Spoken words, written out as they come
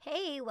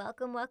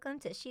Welcome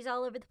to She's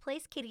All Over the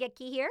Place.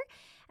 Kiriaki here.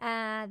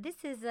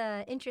 This is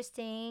an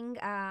interesting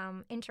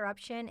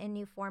interruption and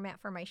new format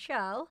for my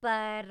show,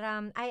 but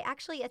I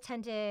actually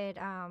attended,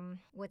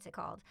 what's it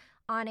called?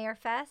 On Air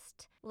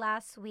Fest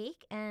last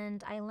week,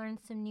 and I learned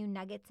some new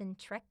nuggets and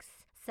tricks.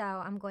 So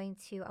I'm going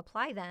to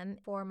apply them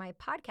for my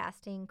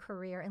podcasting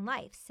career in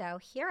life. So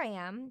here I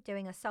am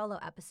doing a solo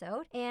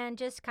episode and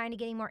just kind of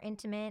getting more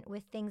intimate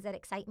with things that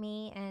excite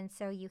me. And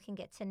so you can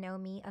get to know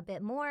me a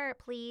bit more.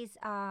 Please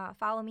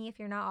follow me if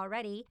you're not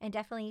already, and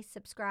definitely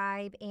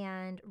subscribe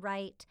and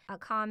write a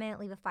comment,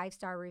 leave a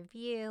 5-star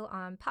review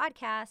on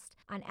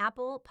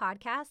Apple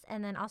Podcasts.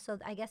 And then also,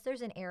 I guess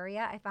there's an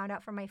area I found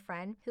out from my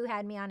friend who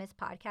had me on his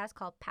podcast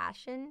called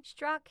Passion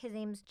Struck. His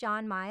name's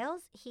John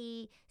Miles.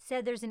 He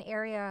said there's an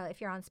area,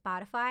 if you're on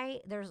Spotify,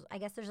 there's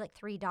like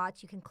 3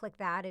 dots. You can click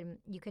that and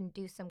you can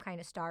do some kind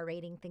of star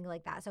rating thing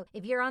like that. So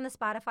if you're on the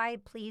Spotify,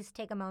 please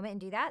take a moment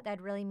and do that.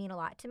 That'd really mean a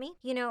lot to me.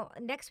 You know,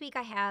 next week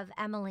I have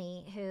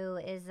Emily, who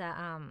is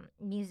a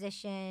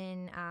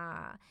musician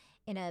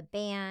in a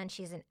band.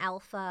 She's an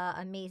alpha,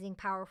 amazing,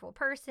 powerful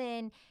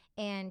person.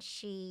 And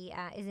she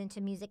is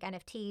into music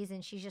NFTs,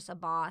 and she's just a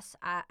boss.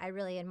 I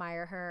really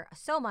admire her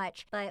so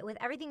much. But with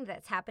everything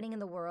that's happening in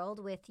the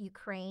world with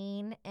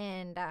Ukraine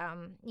and,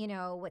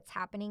 what's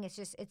happening, it's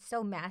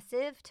so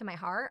massive to my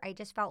heart. I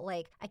just felt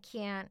like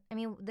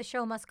the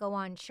show must go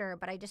on, sure,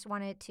 but I just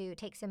wanted to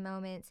take some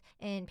moments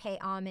and pay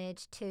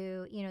homage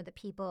to, the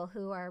people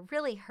who are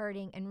really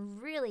hurting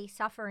and really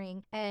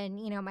suffering.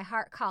 And, my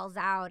heart calls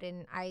out,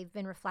 and I've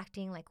been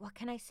reflecting, like, what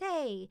can I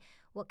say?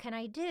 What can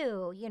I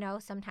do?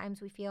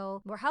 Sometimes we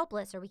feel we're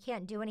helpless or we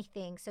can't do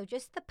anything. So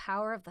just the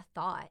power of the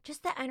thought,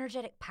 just the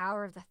energetic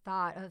power of the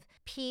thought of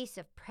peace,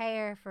 of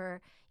prayer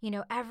for,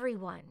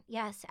 everyone.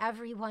 Yes,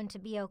 everyone to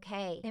be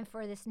okay. And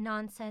for this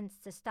nonsense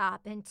to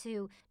stop and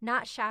to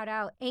not shout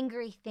out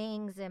angry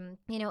things and,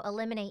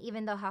 eliminate,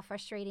 even though how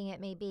frustrating it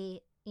may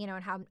be,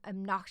 and how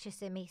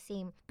obnoxious it may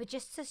seem, but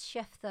just to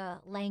shift the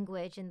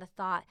language and the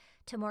thought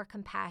to more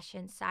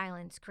compassion,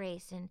 silence,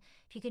 grace. And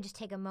if you can just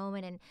take a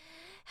moment and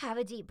have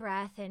a deep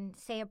breath and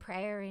say a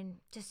prayer and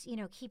just,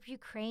 keep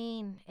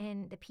Ukraine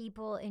and the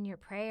people in your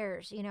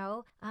prayers,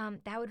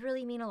 that would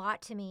really mean a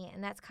lot to me.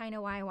 And that's kind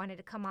of why I wanted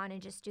to come on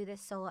and just do this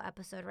solo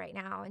episode right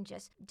now and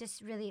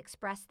just really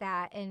express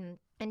that and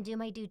do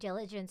my due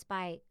diligence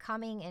by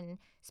coming and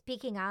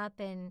speaking up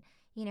and,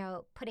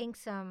 putting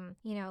some,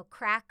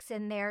 cracks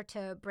in there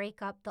to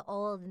break up the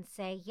old and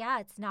say, yeah,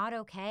 it's not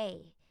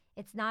okay.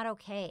 It's not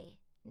okay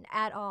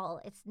at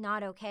all. It's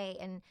not okay.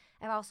 And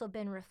I've also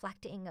been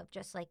reflecting of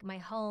just like my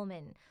home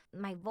and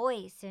my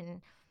voice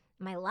and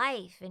my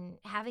life and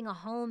having a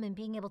home and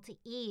being able to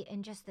eat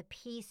and just the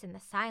peace and the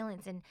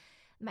silence and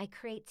my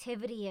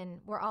creativity. And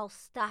we're all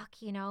stuck,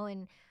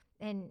 and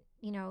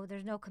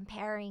there's no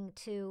comparing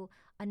to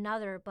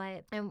another,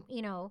 but,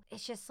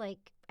 it's just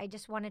like, I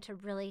just wanted to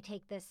really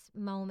take this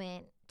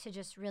moment to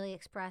just really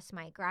express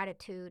my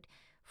gratitude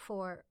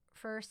for,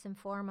 first and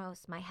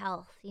foremost, my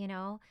health,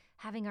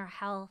 having our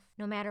health,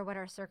 no matter what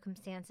our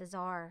circumstances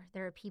are.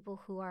 There are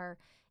people who are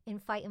in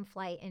fight and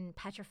flight and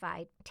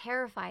petrified,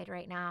 terrified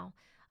right now.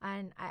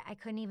 And I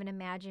couldn't even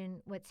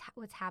imagine what's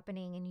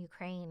happening in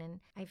Ukraine. And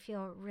I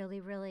feel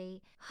really,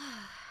 really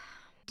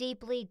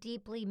deeply,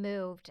 deeply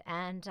moved.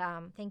 And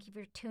thank you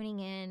for tuning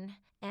in.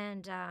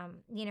 And,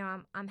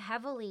 I'm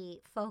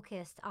heavily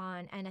focused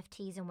on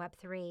NFTs and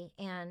Web3.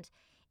 And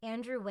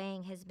Andrew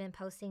Wang has been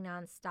posting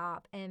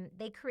nonstop. And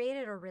they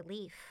created a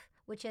relief,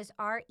 which is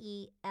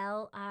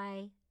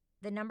RELI,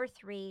 the number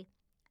 3,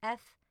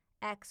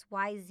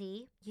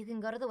 FXYZ. You can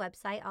go to the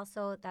website.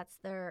 Also, that's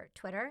their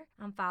Twitter.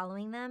 I'm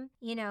following them.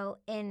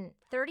 In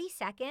 30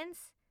 seconds,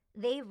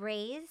 they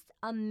raised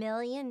 $1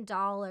 million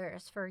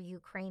for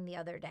Ukraine the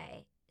other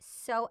day.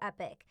 So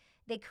epic.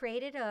 They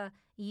created a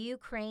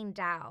Ukraine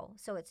DAO.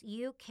 So it's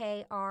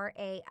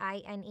UKRAINE_DAO,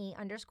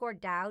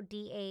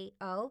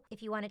 DAO,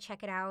 if you want to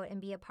check it out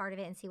and be a part of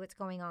it and see what's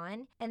going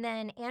on. And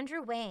then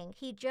Andrew Wang,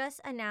 he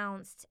just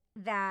announced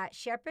that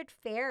Shepard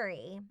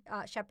Fairey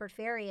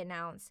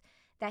announced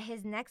that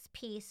his next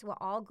piece will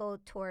all go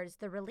towards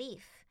the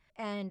relief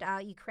and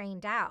Ukraine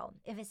DAO.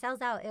 If it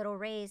sells out, it'll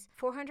raise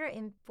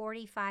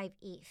 445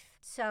 ETH.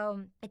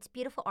 So it's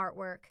beautiful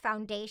artwork.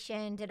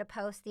 Foundation did a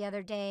post the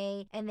other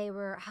day, and they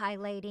were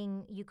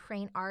highlighting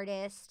Ukraine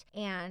artists.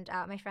 And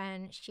my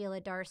friend Sheila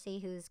Darcy,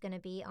 who's going to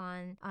be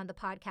on the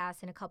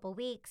podcast in a couple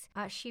weeks,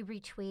 she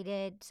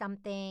retweeted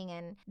something,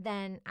 and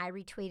then I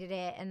retweeted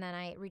it, and then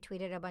I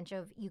retweeted a bunch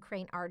of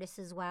Ukraine artists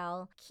as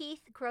well.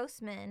 Keith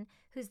Grossman,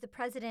 who's the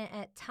president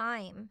at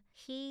Time,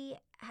 he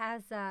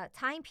has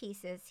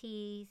timepieces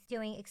he's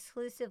doing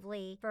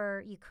exclusively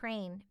for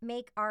Ukraine.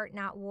 Make art,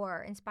 not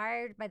war.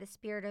 Inspired by the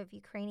spirit of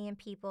Ukrainian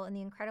people and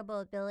the incredible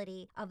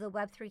ability of the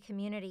Web3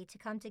 community to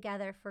come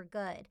together for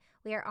good.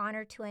 we are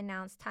honored to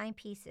announce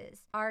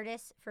Timepieces,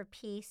 Artists for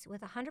Peace,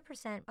 with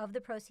 100% of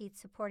the proceeds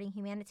supporting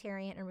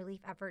humanitarian and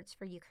relief efforts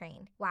for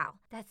Ukraine. Wow,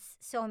 that's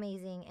so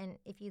amazing. And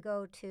if you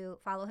go to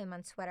follow him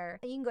on Twitter,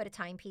 you can go to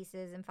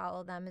Timepieces and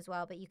follow them as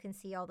well, but you can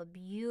see all the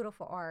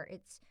beautiful art.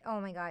 It's,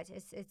 oh my God,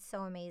 it's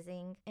so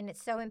amazing. And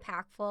it's so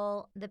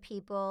impactful. The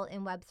people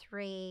in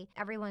Web3,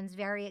 everyone's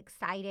very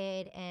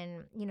excited,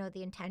 and, you know,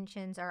 the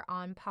intentions are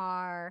on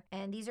par.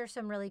 And these are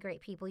some really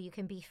great people you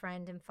can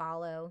befriend and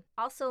follow.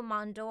 Also,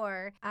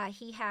 Mondor,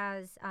 he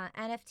has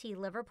NFT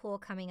Liverpool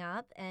coming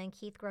up, and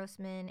Keith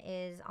Grossman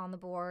is on the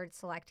board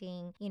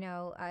selecting, you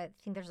know, I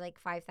think there's like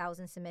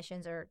 5,000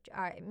 submissions, or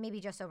maybe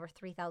just over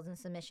 3,000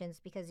 submissions,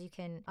 because you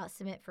can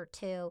submit for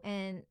 2.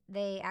 And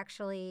they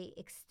actually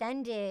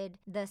extended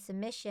the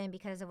submission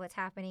because of what's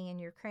happening in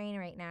Ukraine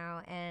right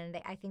now. And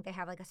I think they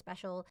have like a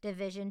special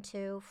division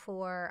 2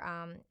 for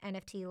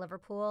NFT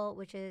Liverpool,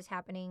 which is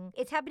happening.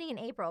 It's happening in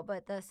April,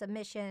 but the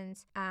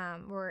submissions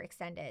were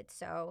extended.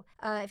 So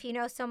if you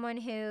know someone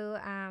who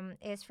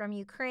is from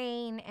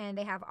Ukraine and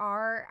they have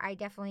art, I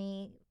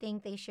definitely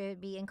think they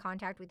should be in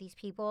contact with these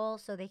people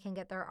so they can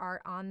get their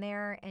art on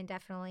there, and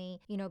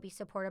definitely, you know, be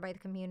supported by the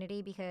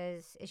community,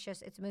 because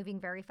it's moving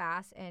very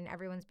fast and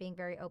everyone's being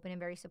very open and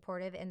very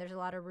supportive. And there's a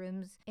lot of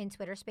rooms in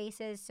Twitter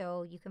Spaces,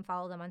 so you can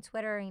follow them on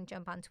Twitter and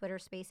jump on Twitter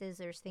Spaces.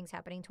 There's things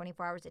happening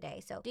 24 hours a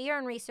day. So do your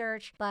own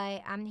research,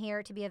 but I'm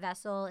here to be a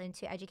vessel and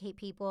to educate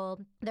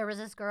people. There was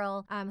this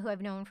girl who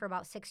I've known for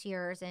about 6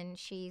 years, and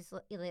she's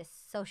this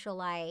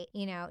socialite,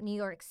 you know, New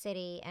York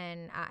City,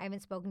 and I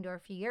haven't spoken to her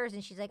for a few years,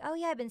 and she's like, oh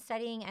yeah, I've been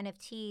studying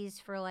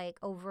NFTs for like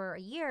over a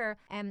year,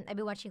 and I've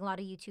been watching a lot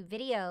of YouTube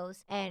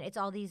videos, and it's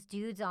all these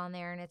dudes on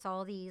there, and it's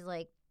all these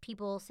like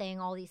people saying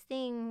all these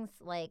things,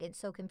 like it's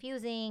so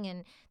confusing,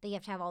 and that you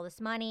have to have all this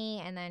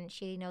money. And then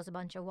she knows a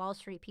bunch of Wall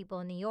Street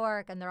people in New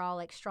York, and they're all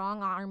like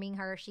strong arming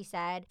her. She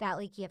said that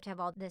like you have to have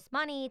all this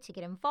money to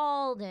get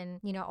involved, and,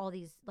 you know, all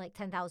these like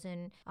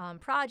 10,000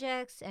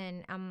 projects.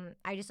 And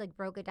I just like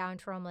broke it down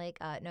to her. I'm like,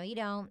 no, you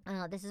don't.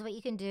 This is what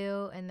you can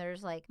do. And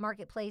there's like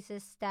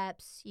marketplaces,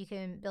 steps. You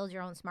can build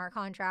your own smart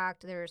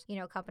contract. There's, you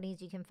know, companies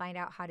you can find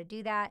out how to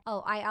do that.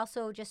 Oh, I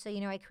also, just so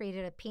you know, I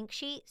created a pink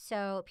sheet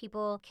so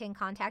people can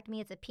contact me.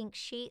 It's a pink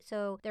sheet.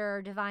 So there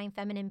are divine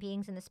feminine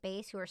beings in the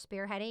space who are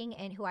spearheading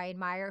and who I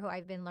admire, who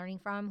I've been learning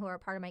from, who are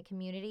part of my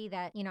community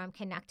that, you know, I'm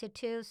connected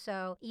to.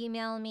 So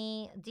email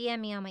me, DM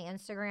me on my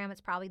Instagram.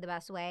 It's probably the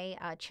best way.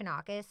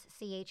 Chonacas,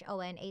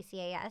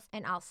 Chonacas.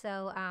 And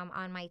also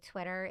on my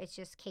Twitter, it's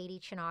just Katie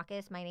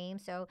Chonacas, my name.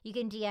 So you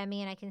can DM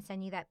me and I can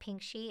send you that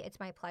pink sheet.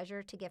 It's my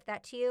pleasure to gift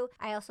that to you.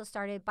 I also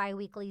started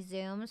bi-weekly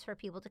Zooms for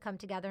people to come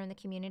together in the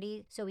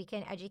community so we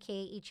can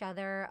educate each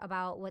other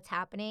about what's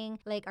happening.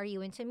 Like, are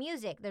you into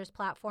music? There's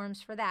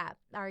platforms for that.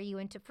 Are you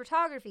into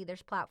photography?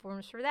 There's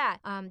platforms for that.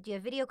 Do you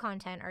have video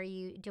content? Are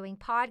you doing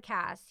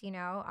podcasts? You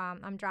know,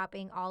 I'm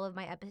dropping all of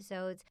my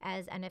episodes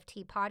as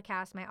NFT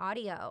podcasts, my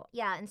audio.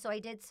 Yeah, and so I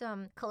did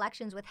some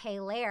collections with Hey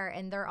Lair,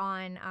 and they're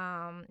on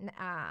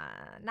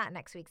not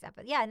next week's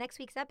episode. Yeah, next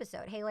week's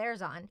episode. Hey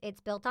Lair's on.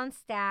 It's built on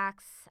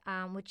Stacks,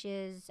 which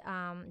is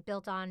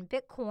built on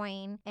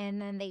Bitcoin,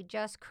 and then they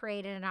just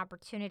created an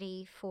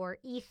opportunity for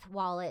ETH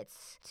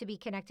wallets to be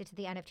connected to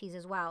the NFTs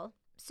as well.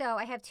 So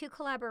I have 2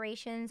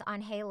 collaborations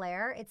on Hey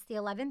Lair. It's the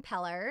 11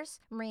 Pillars,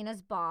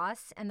 Marina's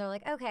boss, and they're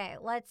like, okay,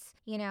 let's,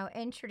 you know,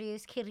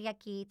 introduce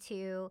Kiriaki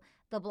to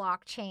the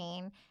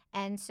blockchain.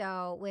 And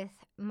so with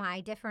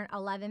my different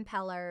 11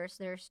 pillars,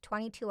 there's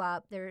 22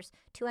 up, there's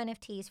 2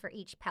 NFTs for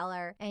each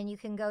pillar, and you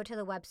can go to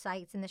the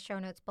websites in the show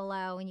notes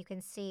below and you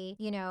can see,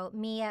 you know,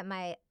 me at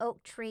my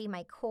oak tree,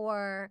 my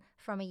core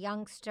from a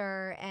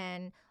youngster,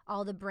 and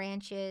all the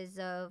branches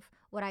of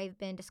what I've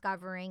been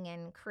discovering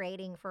and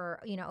creating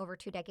for, you know, over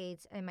 2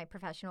 decades in my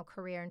professional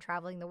career and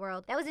traveling the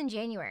world. That was in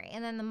January.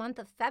 And then the month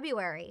of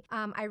February,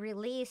 I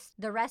released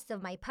the rest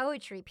of my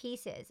poetry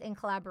pieces in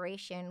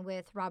collaboration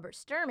with Robert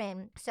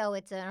Sturman. So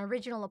it's an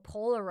original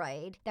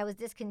Polaroid that was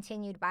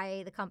discontinued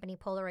by the company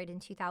Polaroid in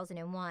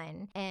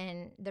 2001.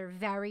 And they're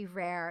very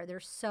rare. They're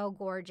so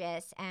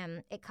gorgeous.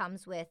 And it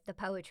comes with the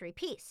poetry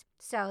piece.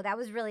 So that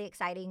was really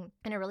exciting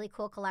and a really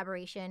cool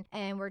collaboration.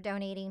 And we're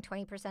donating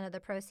 20% of the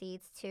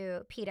proceeds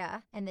to PETA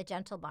and the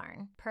Gentle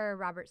Barn per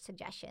Robert's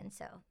suggestion.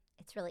 So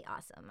it's really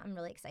awesome. I'm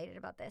really excited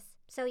about this.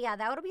 So yeah,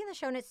 that will be in the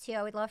show notes too.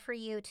 I would love for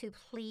you to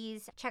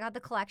please check out the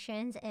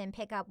collections and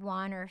pick up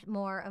 1 or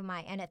more of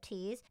my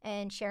NFTs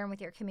and share them with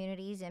your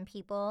communities and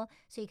people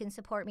so you can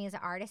support me as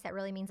an artist. That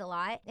really means a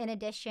lot. In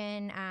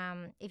addition,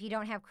 if you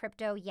don't have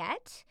crypto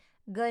yet,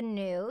 good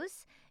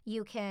news.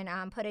 You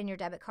can put in your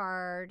debit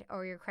card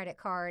or your credit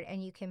card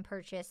and you can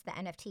purchase the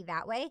NFT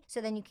that way.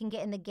 So then you can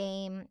get in the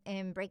game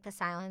and break the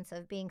silence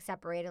of being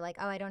separated. Like,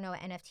 oh, I don't know what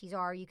NFTs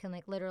are. You can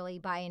like literally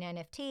buy an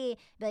NFT,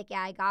 be like,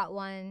 yeah, I got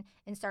one,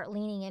 and start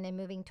leaning in and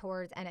moving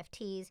towards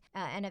NFTs.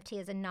 NFT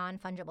is a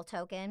non-fungible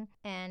token.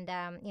 And,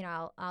 you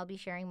know, I'll be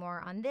sharing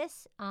more on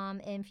this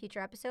in future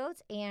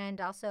episodes. And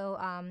also,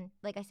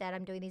 like I said,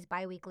 I'm doing these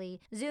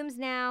bi-weekly Zooms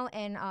now,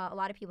 and a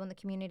lot of people in the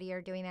community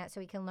are doing that so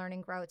we can learn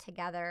and grow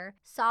together.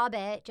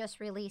 Sobbit Saabet just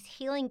released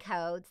healing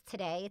codes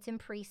today. It's in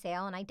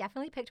pre-sale, and I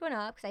definitely picked one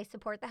up because I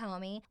support the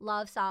homie.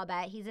 Love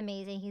Saabet. He's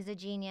amazing. He's a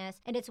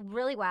genius. And it's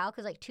really wild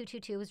because like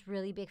 222 was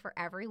really big for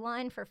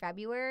everyone for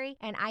February,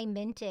 and I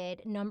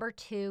minted number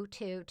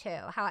 222.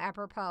 How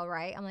apropos,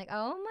 right? I'm like,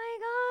 oh my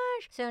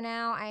gosh. So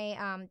now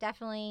I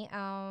definitely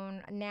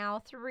own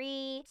now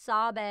 3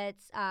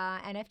 Saabets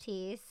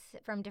NFTs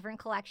from different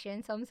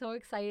collections. So I'm so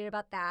excited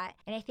about that.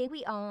 And I think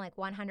we own like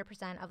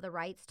 100% of the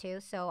rights too.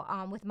 So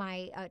with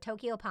my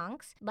Tokyo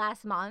Punks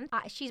last month,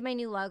 she's my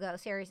new logo.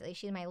 Seriously,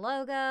 she's my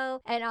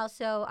logo. And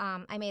also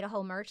I made a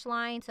whole merch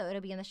line. So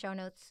it'll be in the show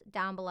notes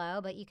down below.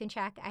 But you can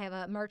check. I have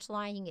a merch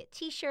line. You can get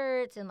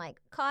t-shirts and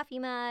like coffee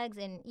mugs,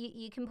 and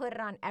you can put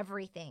it on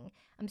everything.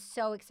 I'm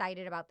so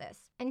excited about this.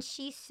 And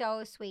she's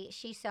so sweet.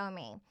 She's so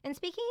me. And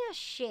speaking of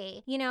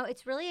she, you know,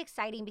 it's really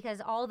exciting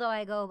because although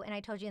I go, and I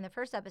told you in the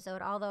first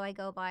episode, although I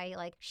go by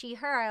like she,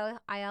 her,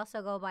 I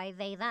also go by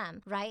they,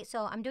 them, right?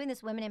 So I'm doing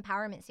this women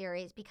empowerment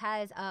series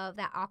because of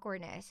that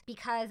awkwardness,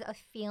 because of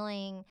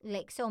feeling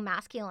like so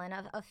masculine,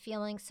 of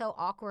feeling so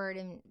awkward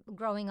and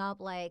growing up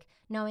like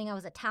knowing I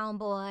was a town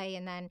boy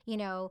and then,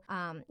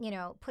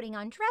 putting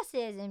on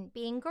dresses and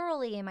being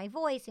girly and my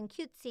voice and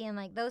cutesy and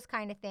like those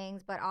kind of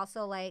things, but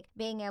also like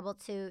being able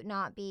to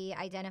not be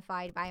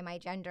identified by my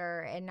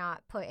gender and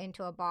not put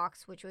into a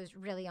box, which was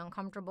really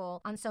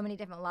uncomfortable on so many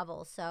different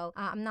levels. So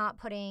I'm not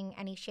putting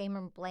any shame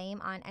or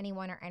blame on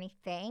anyone or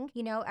anything.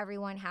 You know,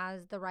 everyone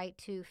has the right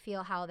to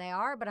feel how they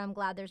are, but I'm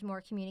glad there's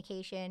more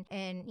communication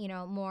and,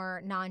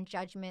 more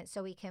non-judgment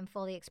so we can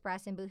fully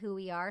express and be who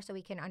we are, so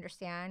we can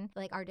understand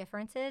like our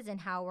differences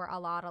and how we're a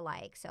lot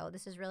alike. So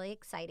this is really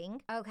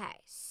exciting. Okay,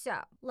 so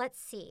let's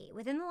see.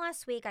 Within the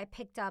last week, I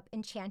picked up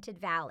Enchanted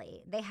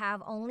Valley. They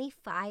have only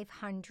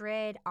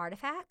 500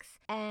 artifacts,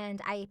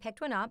 and I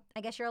picked one up.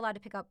 I guess you're allowed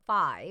to pick up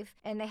 5,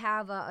 and they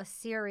have a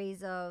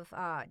series of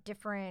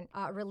different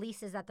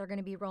releases that they're going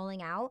to be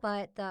rolling out,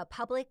 but the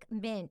public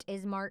mint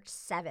is March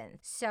 7th.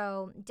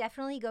 So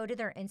definitely go to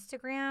their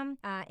Instagram,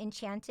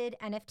 Enchanted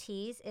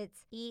NFTs.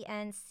 It's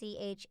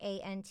ENCHANTED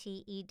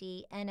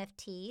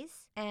NFTs,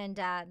 and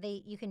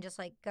you can just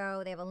like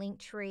go. They have a link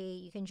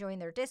tree. You can join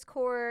their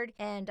Discord,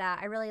 and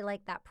I really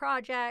like that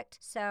project,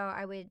 so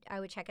I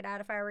would check it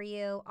out if I were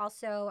you.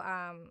 Also,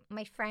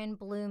 my friend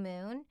Blue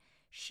Moon,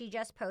 she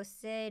just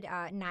posted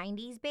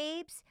 90s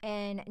Babes,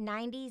 and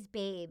 90s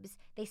Babes,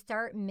 they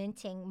start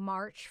minting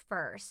March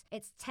 1st.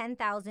 It's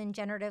 10,000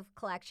 generative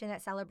collection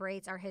that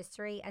celebrates our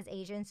history as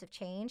agents of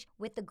change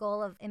with the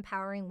goal of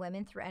empowering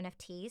women through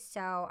NFTs.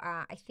 So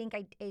I think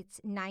it's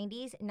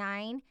 90s,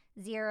 90s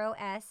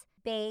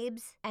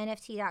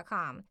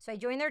babesnft.com. So I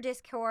joined their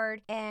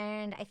Discord,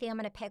 and I think I'm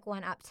going to pick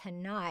one up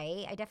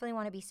tonight. I definitely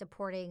want to be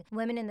supporting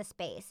women in the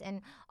space.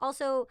 And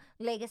also,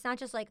 like, it's not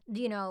just like,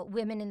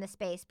 women in the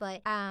space,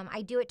 but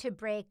I do it to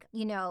break,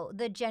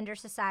 the gender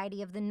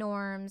society of the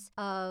norms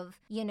of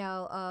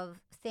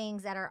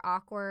things that are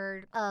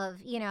awkward, of,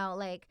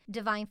 like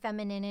divine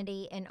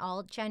femininity in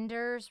all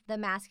genders, the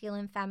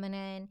masculine,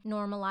 feminine,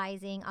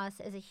 normalizing us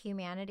as a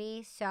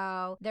humanity.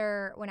 So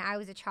when I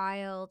was a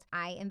child,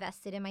 I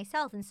invested in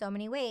myself in so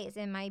many ways,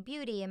 in my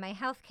beauty, in my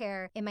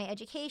healthcare, in my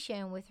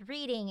education, with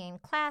reading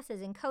and classes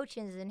and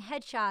coaches and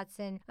headshots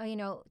and,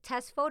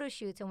 test photo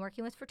shoots and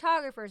working with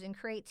photographers and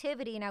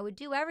creativity, and I would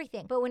do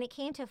everything. But when it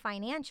came to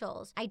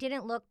financials, I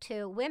didn't look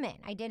to women.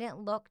 I didn't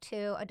look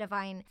to a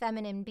divine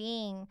feminine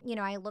being.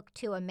 I looked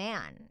to a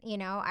man.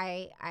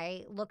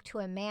 I looked to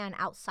a man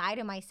outside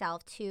of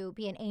myself to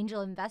be an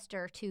angel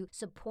investor, to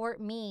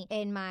support me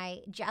in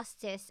my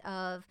justice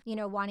of,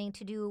 wanting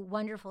to do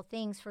wonderful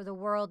things for the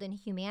world and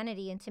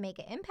humanity and to make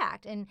an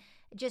impact. And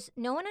just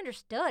no one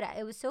understood.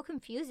 It was so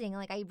confusing.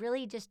 Like, I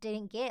really just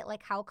didn't get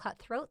like how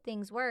cutthroat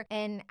things were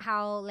and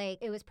how like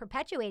it was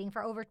perpetuating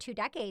for over 2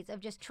 decades of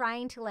just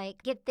trying to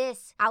like get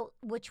this out,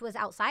 which was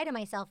outside of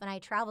myself. And I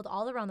traveled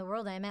all around the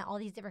world and I met all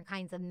these different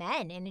kinds of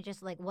men, and it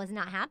just like was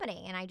not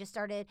happening. And I just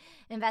started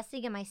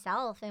investing in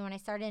myself. And when I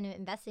started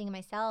investing in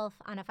myself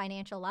on a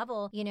financial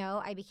level,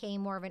 I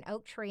became more of an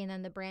oak tree, and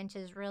then the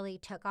branches really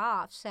took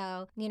off.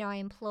 So, I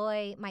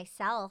employ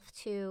myself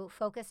to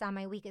focus on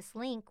my weakest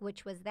link,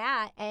 which was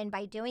that. And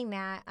by doing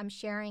that, I'm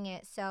sharing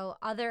it so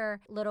other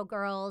little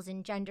girls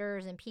and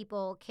genders and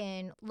people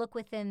can look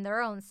within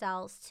their own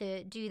selves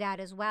to do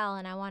that as well.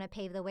 And I want to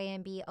pave the way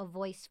and be a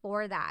voice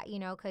for that,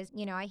 because,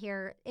 I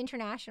hear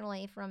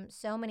internationally from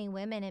so many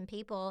women and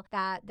people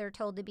that they're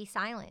told to be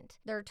silent.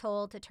 They're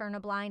told to turn a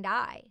blind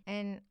eye.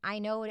 And I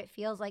know what it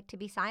feels like to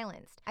be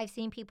silenced. I've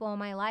seen people in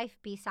my life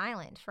be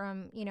silent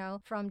from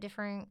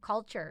different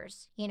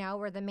cultures,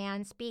 where the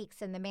man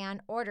speaks and the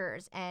man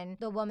orders and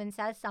the woman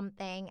says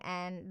something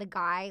and the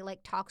guy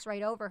like talks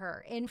right over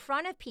her in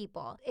front of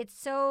people. It's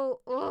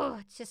so,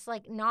 it's just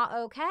like not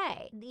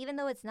okay. Even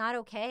though it's not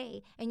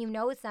okay and you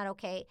know it's not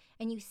okay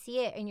and you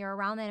see it and you're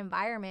around that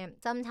environment,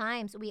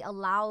 sometimes we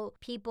allow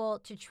people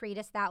to treat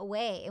us that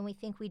way and we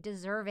think we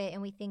deserve it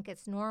and we think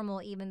it's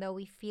normal even though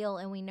we feel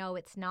and we know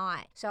it's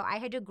not. So I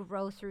had to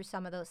grow through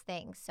some of those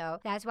things. So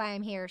that's why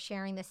I'm here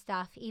sharing this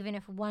stuff. Even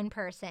if one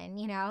person,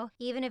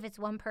 even if it's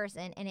one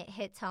person and it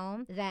hits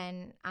home,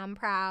 then I'm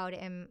proud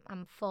and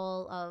I'm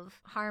full of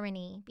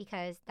harmony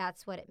because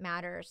that's what it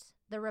matters.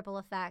 The ripple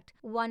effect,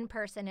 one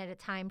person at a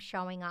time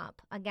showing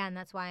up. Again,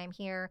 that's why I'm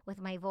here with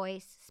my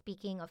voice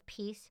speaking of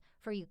peace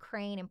for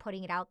Ukraine and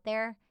putting it out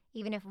there.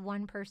 Even if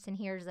one person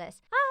hears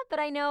this. But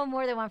I know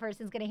more than one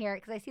person's going to hear it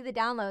because I see the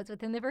downloads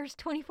within the first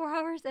 24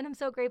 hours. And I'm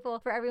so grateful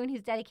for everyone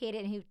who's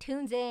dedicated and who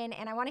tunes in.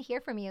 And I want to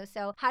hear from you.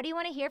 So how do you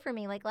want to hear from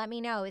me? Like, let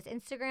me know. Is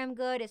Instagram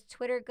good? Is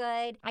Twitter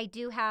good? I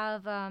do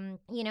have, my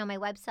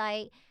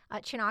website.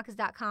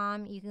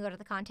 Chinakas.com. You can go to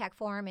the contact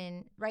form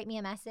and write me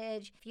a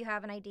message. If you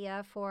have an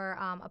idea for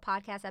a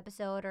podcast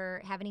episode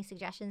or have any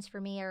suggestions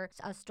for me or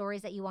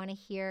stories that you want to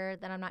hear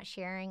that I'm not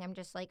sharing, I'm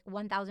just like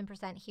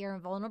 1000% here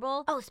and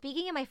vulnerable. Oh,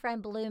 speaking of my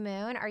friend Blue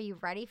Moon, are you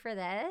ready for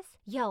this?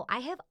 Yo, I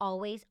have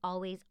always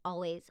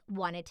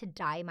wanted to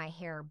dye my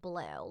hair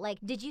blue. Like,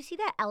 did you see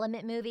that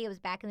Element movie? It was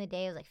back in the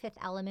day. It was like Fifth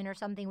Element or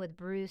something with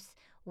Bruce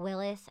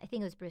Willis. I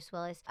think it was Bruce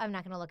Willis. I'm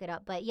not going to look it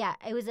up. But yeah,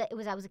 I was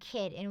a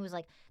kid and it was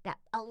like that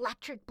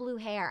electric blue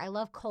hair. I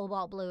love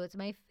cobalt blue. It's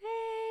my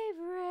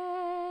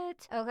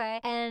favorite. Okay.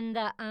 And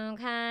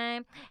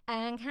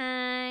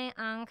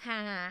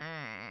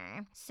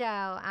So,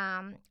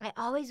 I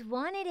always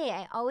wanted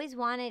it.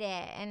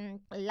 And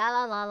la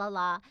la la la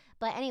la.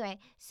 But anyway,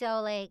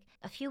 so like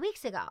just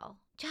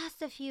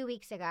a few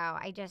weeks ago,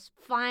 I just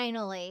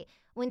finally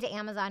went to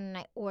Amazon and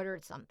I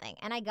ordered something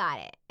and I got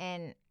it.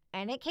 And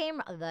it came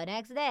the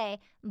next day,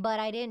 but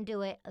I didn't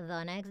do it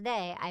the next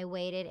day. I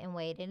waited and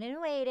waited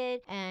and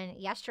waited. And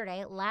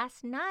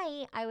last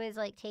night, I was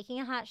like taking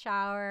a hot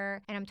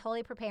shower and I'm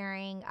totally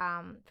preparing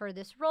for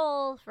this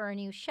role for a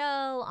new show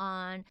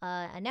on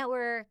a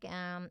network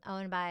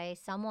owned by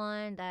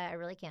someone that I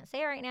really can't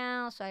say right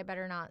now. So I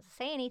better not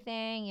say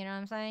anything. You know what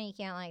I'm saying? You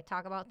can't like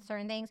talk about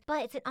certain things.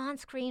 But it's an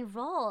on-screen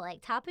role,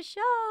 like top of show.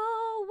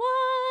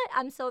 What?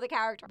 I'm so the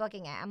character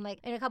booking it. I'm like,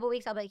 in a couple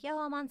weeks, I'll be like, yo,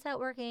 I'm on set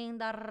working.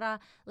 Da, da, da.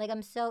 Like,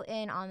 I'm so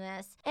in on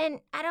this. And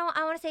I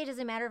want to say it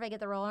doesn't matter if I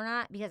get the role or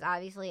not, because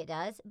obviously it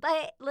does.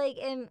 But, like,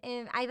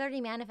 I've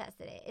already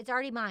manifested it. It's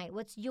already mine.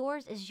 What's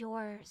yours is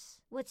yours.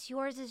 What's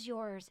yours is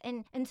yours.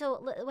 And so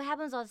what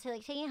happens, I'll say,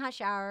 like, taking a hot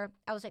shower,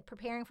 I was, like,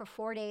 preparing for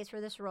 4 days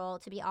for this role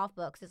to be off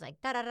books. It's like,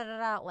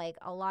 da-da-da-da-da, like,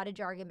 a lot of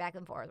jargon back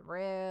and forth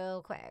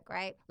real quick,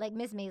 right? Like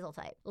Miss Maisel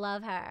type.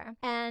 Love her.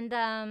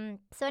 And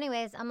so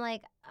anyways, I'm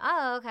like,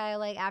 oh, okay,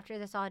 like after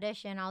this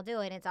audition, I'll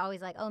do it. And it's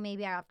always like, oh,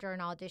 maybe after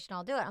an audition,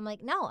 I'll do it. I'm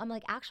like, no,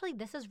 actually,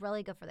 this is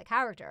really good for the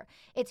character.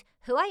 It's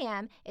who I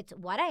am. It's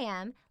what I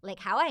am, like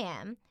how I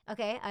am.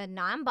 Okay, a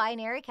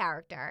non-binary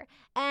character.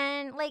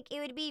 And like, it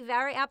would be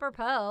very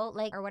apropos,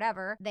 like, or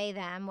whatever, they,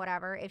 them,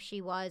 whatever, if she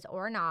was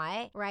or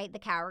not, right? The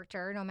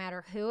character, no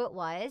matter who it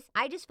was.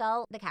 I just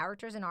felt the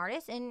character's an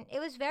artist and it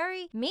was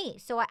very me.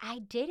 So I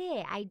did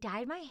it. I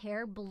dyed my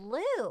hair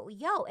blue.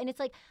 Yo, and it's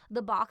like,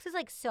 the box is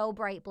like so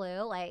bright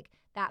blue, like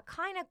that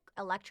kind of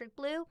electric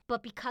blue,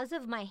 but because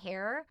of my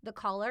hair, the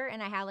color,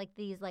 and I had like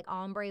these like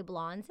ombre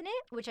blondes in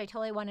it, which I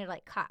totally wanted to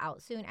like cut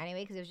out soon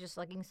anyway, because it was just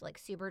looking like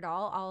super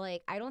dull.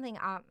 I don't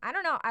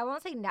know, I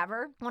won't say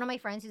never. One of my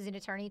friends who's an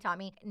attorney taught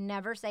me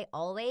never say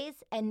always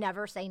and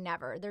never say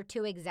never. They're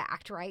too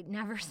exact, right?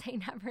 Never say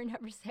never,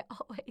 never say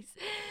always.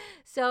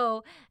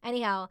 So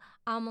anyhow,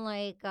 I'm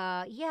like,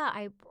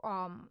 I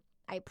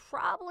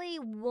probably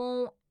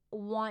won't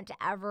want to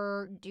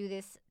ever do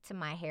this to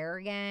my hair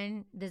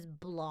again, this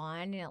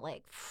blonde, and it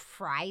like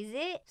fries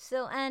it.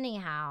 So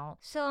anyhow,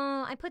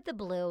 I put the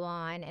blue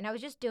on and I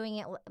was just doing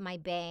it with my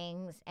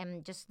bangs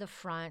and just the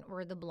front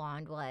where the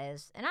blonde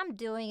was, and I'm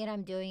doing it.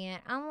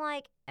 I'm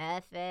like,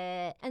 F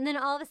it. And then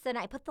all of a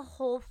sudden I put the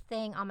whole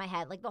thing on my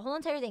head, like the whole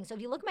entire thing. So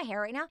if you look at my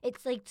hair right now,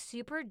 it's like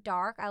super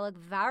dark. I look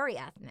very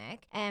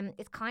ethnic, and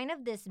it's kind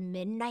of this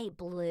midnight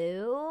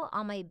blue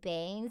on my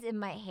bangs in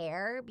my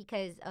hair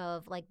because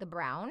of like the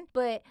brown,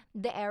 but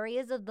the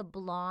areas of the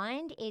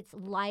blonde, it's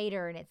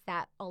lighter and it's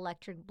that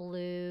electric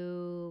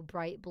blue,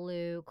 bright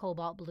blue,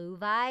 cobalt blue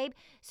vibe.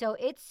 So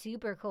it's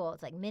super cool.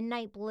 It's like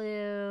midnight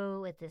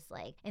blue with this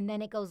like, and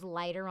then it goes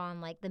lighter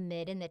on like the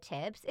mid and the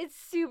tips. It's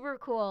super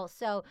cool.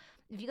 So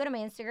if you go to my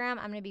Instagram,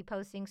 I'm going to be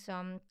posting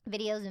some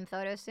videos and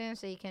photos soon,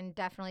 so you can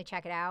definitely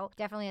check it out.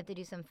 Definitely have to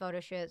do some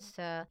photo shoots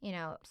to,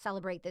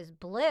 celebrate this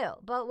blue.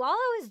 But while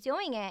I was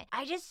doing it,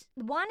 I just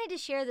wanted to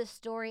share this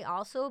story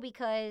also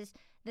because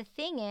The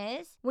thing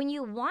is, when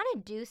you want to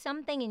do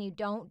something and you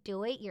don't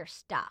do it, you're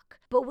stuck.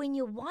 But when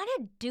you want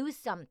to do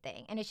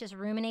something and it's just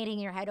ruminating in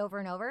your head over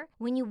and over,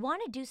 when you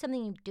want to do something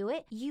and you do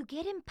it, you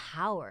get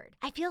empowered.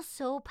 I feel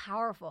so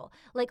powerful.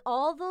 Like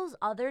all those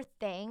other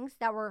things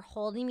that were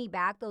holding me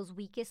back, those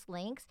weakest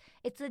links,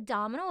 it's a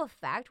domino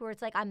effect where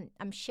it's like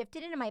I'm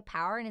shifted into my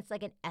power, and it's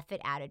like an F it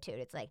attitude.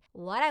 It's like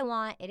what I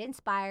want, it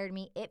inspired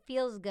me, it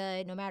feels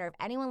good. No matter if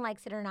anyone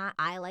likes it or not,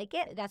 I like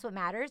it. That's what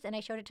matters. And I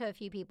showed it to a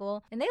few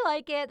people and they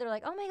like it. They're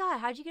like, oh my God,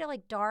 how'd you get it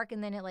like dark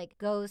and then it like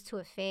goes to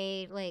a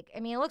fade? Like, I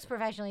mean, it looks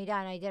professionally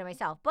done. I did it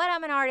myself, but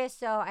I'm an artist,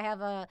 so I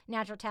have a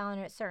natural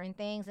talent at certain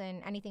things,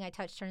 and anything I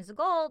touch turns to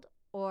gold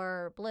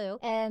or blue.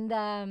 And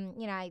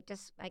I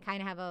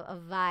kind of have a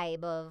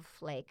vibe of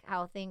like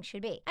how things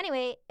should be.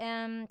 Anyway,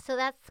 so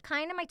that's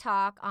kind of my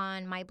talk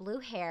on my blue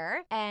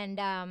hair and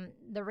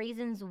the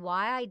reasons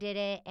why I did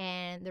it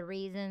and the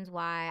reasons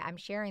why I'm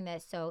sharing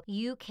this, so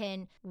you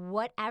can,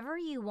 whatever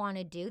you want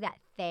to do, that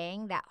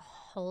thing that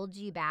holds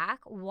you back,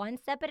 one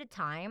step at a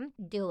time,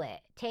 do it.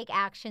 Take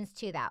actions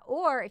to that.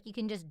 Or if you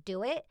can just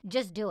do it.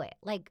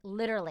 Like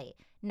literally.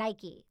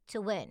 Nike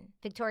to win,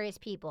 victorious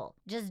people,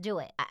 just do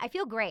it. I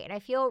feel great. I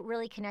feel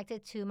really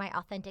connected to my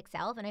authentic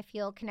self, and I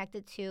feel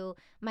connected to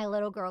my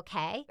little girl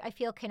Kay. I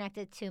feel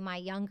connected to my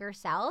younger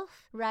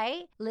self,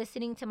 right?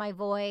 Listening to my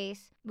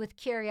voice with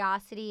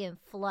curiosity and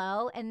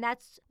flow. And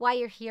that's why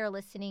you're here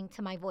listening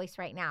to my voice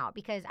right now,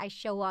 because I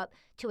show up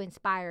to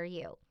inspire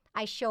you.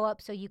 I show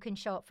up so you can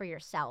show up for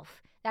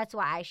yourself. That's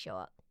why I show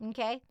up.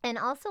 Okay. And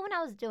also when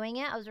I was doing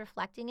it, I was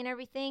reflecting and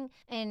everything.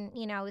 And,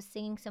 I was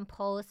singing some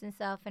posts and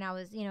stuff. And I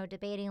was,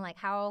 debating like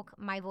how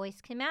my voice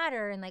can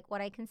matter and like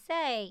what I can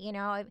say.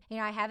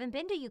 I haven't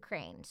been to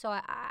Ukraine. So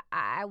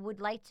I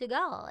would like to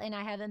go. And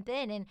I haven't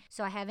been. And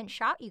so I haven't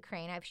shot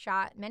Ukraine. I've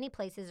shot many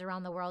places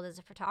around the world as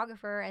a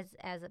photographer,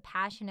 as a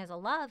passion, as a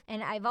love.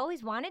 And I've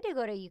always wanted to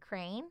go to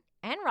Ukraine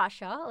and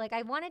Russia. Like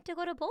I wanted to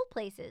go to both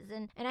places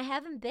and I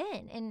haven't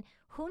been. And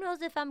who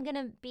knows if I'm going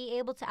to be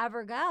able to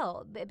ever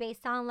go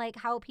based on like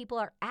how people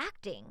are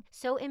acting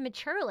so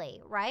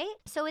immaturely, right?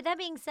 So with that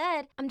being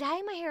said, I'm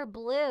dyeing my hair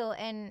blue,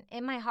 and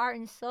in my heart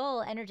and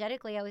soul,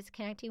 energetically, I was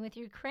connecting with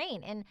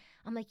Ukraine. And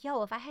I'm like,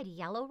 yo, if I had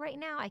yellow right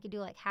now, I could do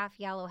like half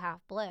yellow,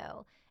 half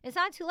blue. It's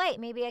not too late.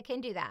 Maybe I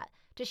can do that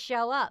to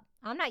show up.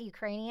 I'm not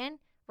Ukrainian,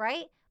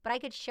 right? But I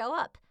could show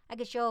up.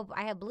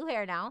 I have blue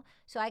hair now,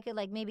 so I could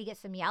like maybe get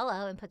some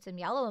yellow and put some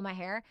yellow in my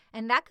hair,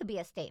 and that could be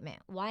a statement.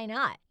 Why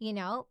not?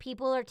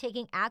 People are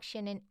taking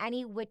action in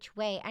any which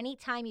way.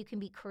 Anytime you can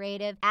be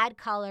creative, add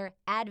color,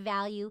 add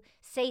value,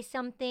 say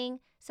something.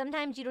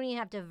 Sometimes you don't even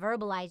have to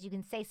verbalize. You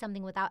can say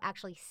something without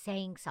actually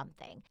saying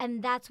something.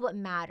 And that's what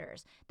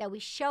matters, that we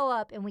show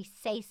up and we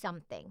say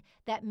something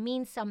that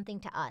means something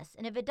to us.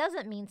 And if it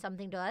doesn't mean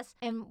something to us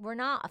and we're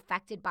not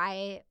affected by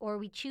it, or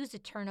we choose to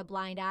turn a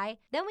blind eye,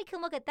 then we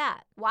can look at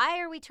that. Why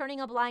are we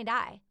turning a blind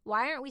eye?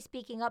 Why aren't we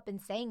speaking up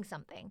and saying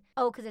something?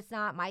 Oh, because it's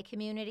not my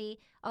community.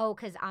 Oh,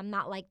 because I'm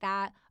not like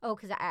that. Oh,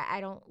 because I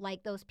don't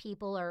like those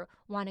people or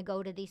want to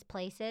go to these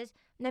places.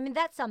 I mean,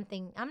 that's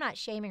something, I'm not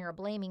shaming or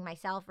blaming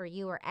myself or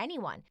you or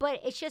anyone, but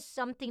it's just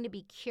something to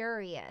be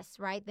curious,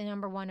 right? The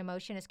number one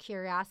emotion is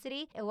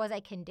curiosity. Was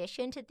I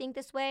conditioned to think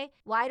this way?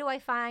 Why do I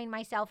find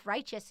myself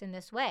righteous in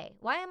this way?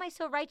 Why am I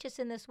so righteous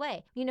in this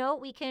way?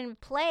 We can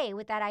play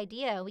with that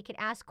idea. We can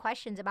ask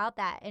questions about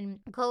that and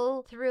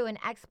go through an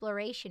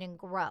exploration and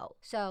grow.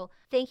 So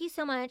thank you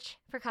so much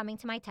for coming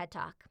to my TED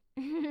Talk.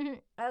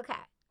 Okay,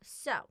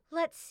 so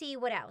let's see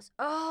what else.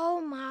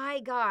 Oh my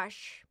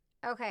gosh.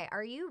 Okay,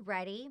 are you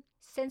ready?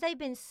 Since I've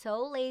been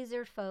so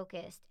laser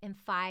focused and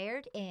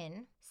fired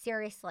in,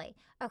 seriously.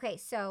 Okay,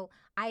 so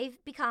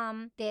I've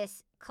become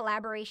this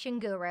collaboration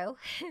guru.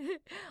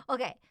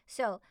 Okay,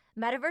 so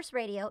Metaverse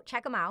Radio,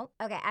 check them out.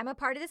 Okay, I'm a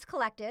part of this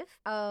collective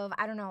of,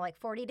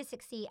 40 to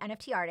 60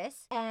 NFT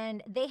artists,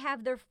 and they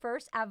have their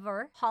first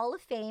ever Hall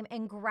of Fame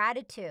and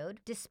gratitude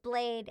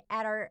displayed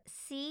at our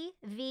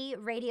CV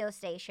radio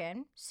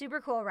station.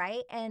 Super cool,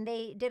 right? And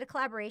they did a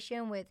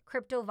collaboration with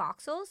Crypto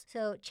Voxels,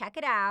 so check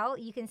it out.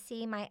 You can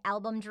see my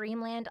album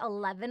Dreamland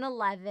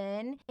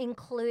 1111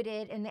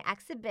 included in the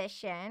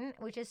exhibition,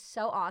 which is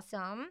so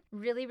awesome.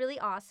 Really, really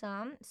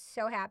awesome.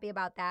 So happy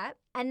about that.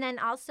 And then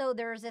also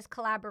there's this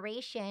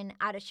collaboration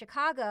out of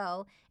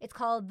Chicago. It's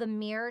called the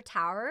Mirror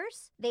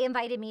Towers. They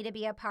invited me to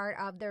be a part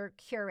of their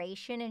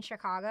curation in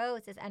Chicago.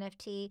 It's this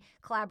NFT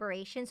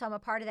collaboration, so I'm a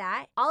part of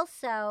that.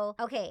 Also,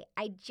 okay,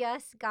 I'm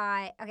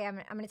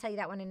going to tell you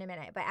that one in a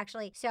minute. But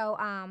actually, so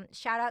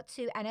shout out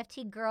to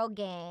NFT Girl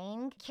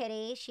Gang.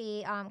 Kitty,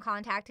 she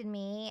contacted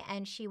me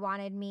and she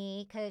wanted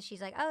me, because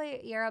she's like, oh,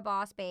 you're a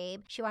boss,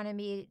 babe. She wanted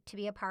me to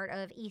be a part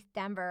of ETH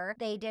Denver.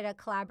 They did a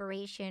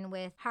collaboration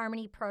with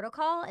Harmony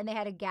Protocol, and they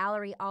had a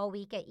gallery all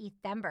week at ETH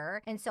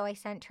Denver. And so I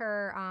sent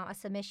her a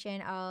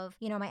submission of,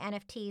 my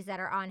NFTs that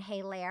are on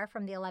Hey Lair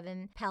from the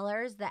 11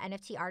 Pillars, the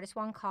NFT artist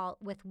one called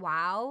with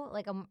WOW.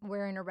 Like I'm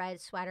wearing a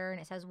red sweater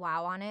and it says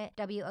WOW on it,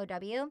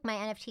 WOW. My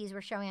NFTs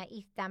were showing at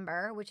ETH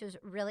Denver, which was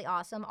really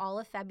awesome, all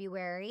of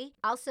February.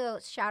 Also,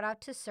 shout out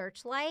to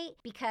Searchlight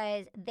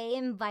because they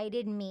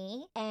invited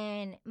me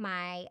and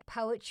my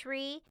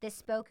poetry, this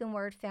spoken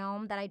word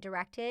film that I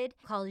directed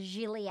called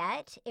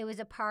Juliet. It was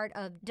a part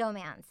of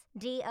Domance,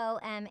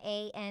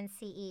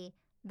 DOMANCE,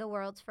 the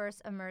world's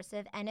first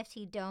immersive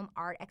NFT dome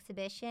art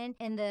exhibition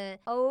in the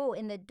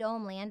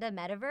Dome Landa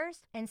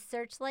metaverse and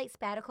Searchlight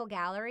Spatial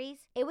Galleries.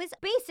 It was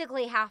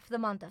basically half the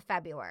month of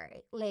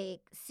February. Like,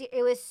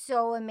 it was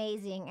so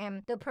amazing.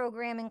 And the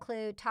program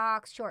include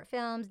talks, short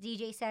films,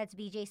 DJ sets,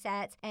 VJ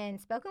sets,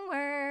 and spoken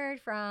word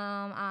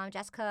from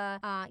Jessica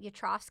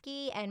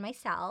Yatrovsky and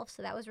myself.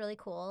 So that was really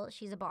cool.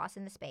 She's a boss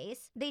in the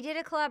space. They did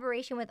a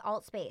collaboration with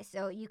AltSpace.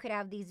 So you could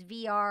have these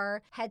VR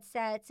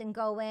headsets and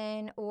go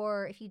in,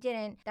 or if you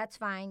didn't, that's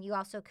fine. You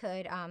also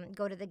could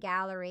go to the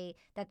gallery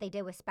that they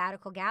did with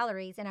Spatial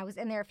Galleries. And I was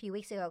in there a few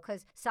weeks ago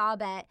because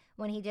Sawbet,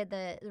 when he did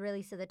the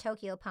release of the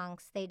Tokyo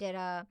Punks, they did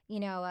a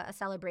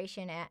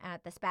celebration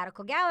at the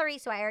Spatial Gallery.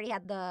 So I already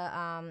had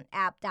the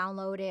app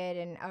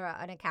downloaded and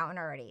an account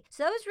already.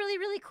 So that was really,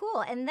 really cool.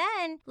 And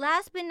then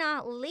last but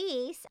not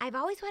least, I've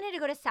always wanted to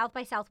go to South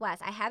by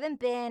Southwest. I haven't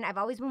been. I've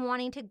always been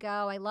wanting to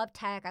go. I love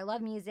tech. I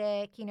love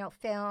music,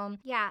 film.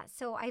 Yeah,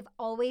 so I've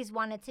always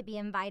wanted to be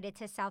invited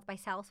to South by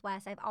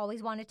Southwest. I've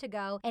always wanted to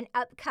go. And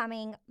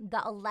upcoming the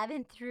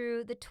 11th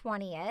through the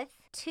 20th,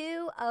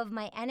 2 of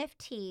my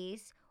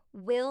NFTs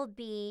will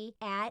be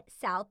at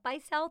South by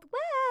Southwest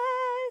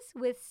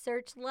with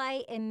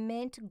Searchlight and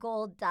Mint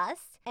Gold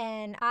Dust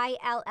and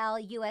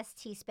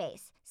ILLUST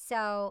Space.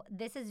 So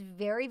this is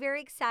very,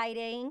 very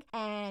exciting,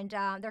 and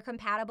they're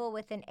compatible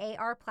with an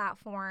AR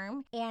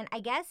platform. And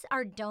I guess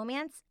our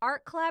Domance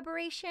art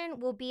collaboration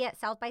will be at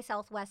South by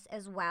Southwest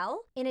as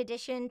well, in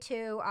addition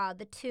to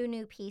the 2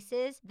 new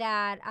pieces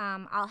that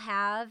I'll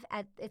have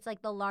it's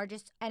like the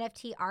largest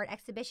NFT art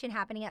exhibition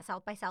happening at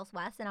South by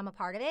Southwest, and I'm a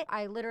part of it.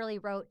 I literally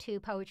wrote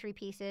 2 poetry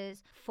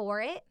pieces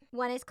for it.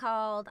 One is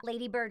called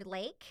Ladybird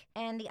Lake,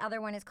 and the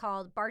other one is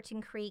called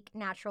Barton Creek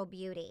Natural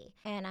Beauty.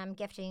 And I'm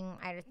gifting,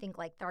 I think,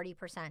 like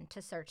 30%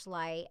 to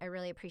Searchlight. I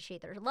really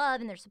appreciate their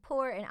love and their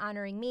support and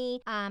honoring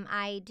me.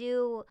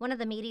 One of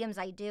the mediums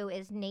I do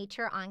is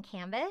nature on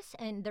canvas,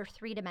 and they're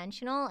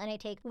 3-dimensional, and I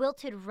take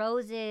wilted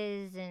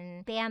roses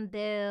and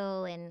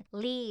bamboo and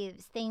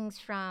leaves, things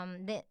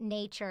from the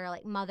nature,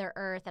 like Mother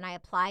Earth, and I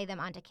apply them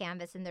onto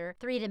canvas, and they're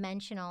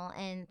 3-dimensional.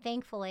 And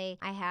thankfully,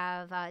 I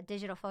have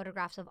digital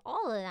photographs of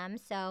all of them.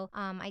 So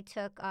I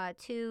took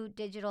 2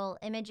 digital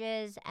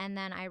images, and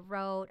then I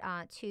wrote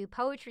 2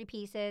 poetry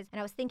pieces, and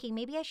I was thinking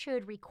maybe I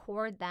should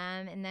record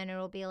them, and then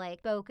it'll be like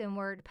spoken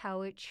word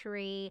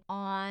poetry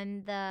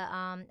on the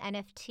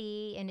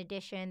NFT. In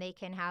addition, they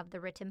can have the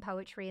written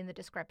poetry in the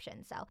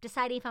description. So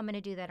deciding if I'm going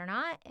to do that or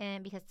not,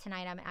 and because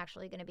tonight I'm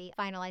actually going to be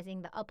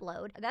finalizing the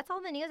upload. That's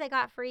all the news I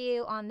got for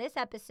you on this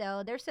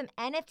episode. There's some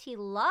NFT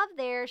love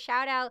there.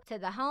 Shout out to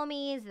the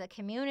homies, the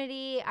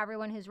community,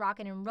 everyone who's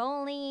rocking and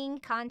rolling.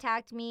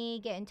 Contact me,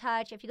 get in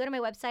touch. If you go to my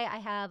website, I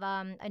have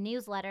a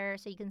newsletter,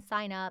 so you can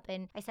sign up,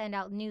 and I send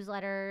out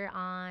newsletter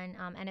on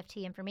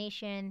NFT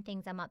information,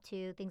 things I'm up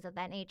to, things of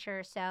that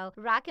nature. So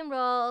rock and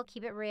roll,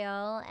 keep it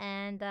real,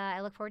 and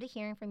I look forward to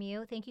hearing from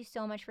you. Thank you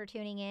so much for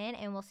tuning in,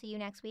 and we'll see you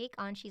next week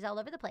on She's All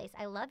Over the Place.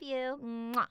 I love you. Mwah.